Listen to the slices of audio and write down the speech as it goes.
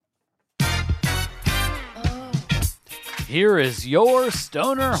Here is your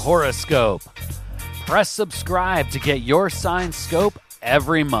Stoner Horoscope. Press subscribe to get your sign scope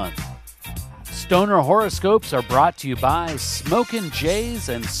every month. Stoner Horoscopes are brought to you by Smokin' Jays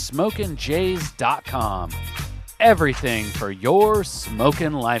and SmokinJays.com. Everything for your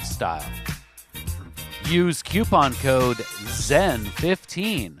smokin' lifestyle. Use coupon code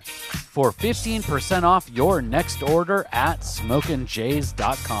ZEN15 for 15% off your next order at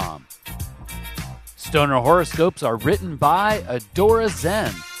SmokinJays.com. Stoner Horoscopes are written by Adora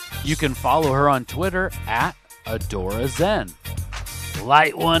Zen. You can follow her on Twitter at Adora Zen.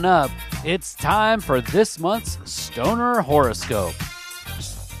 Light one up. It's time for this month's Stoner Horoscope.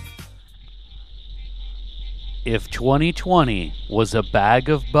 If 2020 was a bag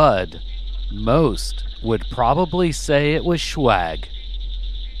of bud, most would probably say it was swag.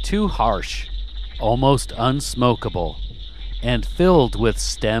 Too harsh, almost unsmokable, and filled with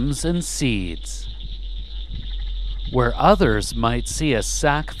stems and seeds. Where others might see a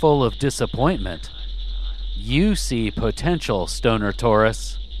sack full of disappointment, you see potential, Stoner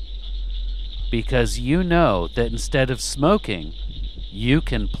Taurus. Because you know that instead of smoking, you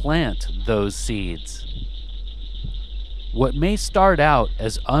can plant those seeds. What may start out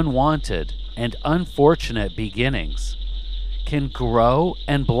as unwanted and unfortunate beginnings can grow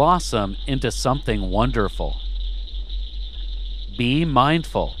and blossom into something wonderful. Be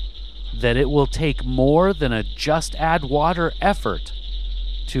mindful that it will take more than a just add water effort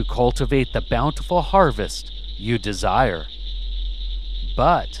to cultivate the bountiful harvest you desire.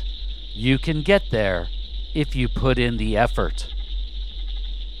 But you can get there if you put in the effort.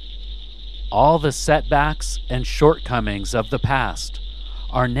 All the setbacks and shortcomings of the past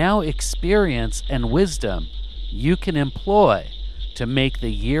are now experience and wisdom you can employ to make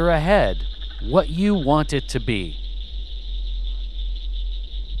the year ahead what you want it to be.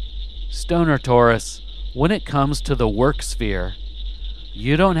 Stoner Taurus, when it comes to the work sphere,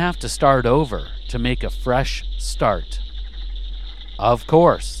 you don't have to start over to make a fresh start. Of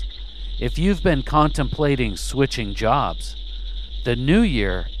course, if you've been contemplating switching jobs, the new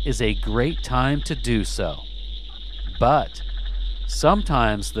year is a great time to do so. But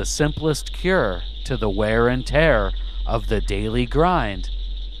sometimes the simplest cure to the wear and tear of the daily grind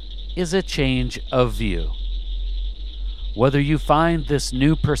is a change of view. Whether you find this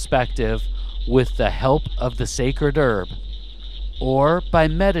new perspective with the help of the sacred herb or by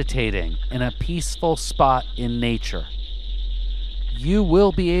meditating in a peaceful spot in nature, you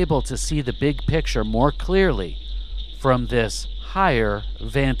will be able to see the big picture more clearly from this higher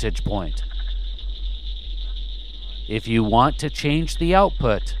vantage point. If you want to change the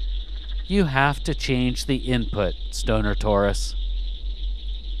output, you have to change the input, Stoner Taurus.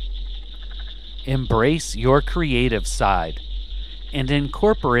 Embrace your creative side and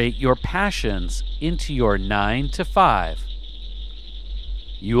incorporate your passions into your 9 to 5.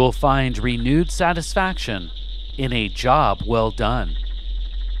 You will find renewed satisfaction in a job well done.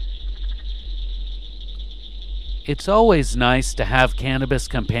 It's always nice to have cannabis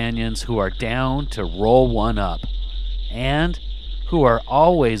companions who are down to roll one up and who are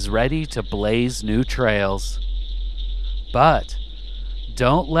always ready to blaze new trails. But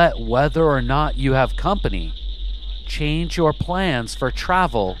don't let whether or not you have company change your plans for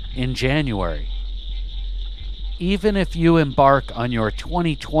travel in January. Even if you embark on your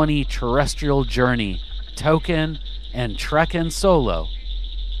 2020 terrestrial journey, token and trekking solo,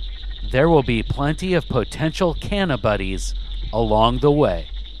 there will be plenty of potential canna-buddies along the way.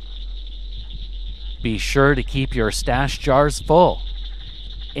 Be sure to keep your stash jars full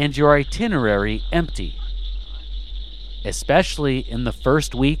and your itinerary empty, especially in the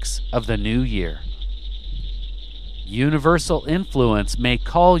first weeks of the new year. Universal influence may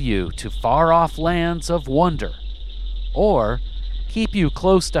call you to far-off lands of wonder, or keep you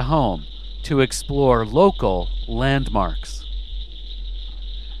close to home to explore local landmarks.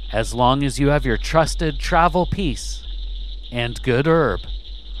 As long as you have your trusted travel piece and good herb,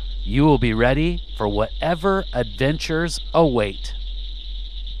 you will be ready for whatever adventures await.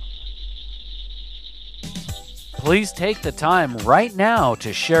 Please take the time right now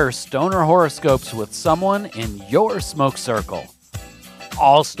to share Stoner Horoscopes with someone in your smoke circle.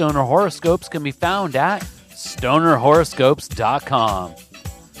 All Stoner Horoscopes can be found at stonerhoroscopes.com.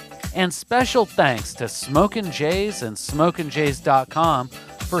 And special thanks to Smokin' Jays and SmokinJays.com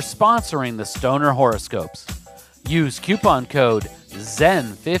for sponsoring the Stoner Horoscopes. Use coupon code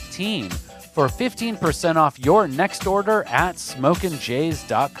ZEN15 for 15% off your next order at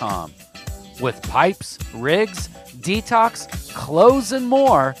SmokinJays.com. With pipes, rigs, detox, clothes, and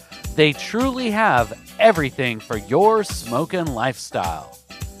more, they truly have everything for your smoking lifestyle.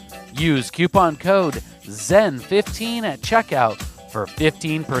 Use coupon code ZEN15 at checkout for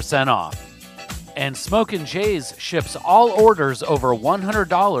 15% off. And Smokin' Jay's ships all orders over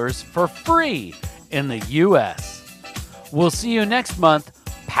 $100 for free in the U.S. We'll see you next month,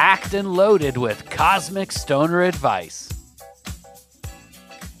 packed and loaded with cosmic stoner advice.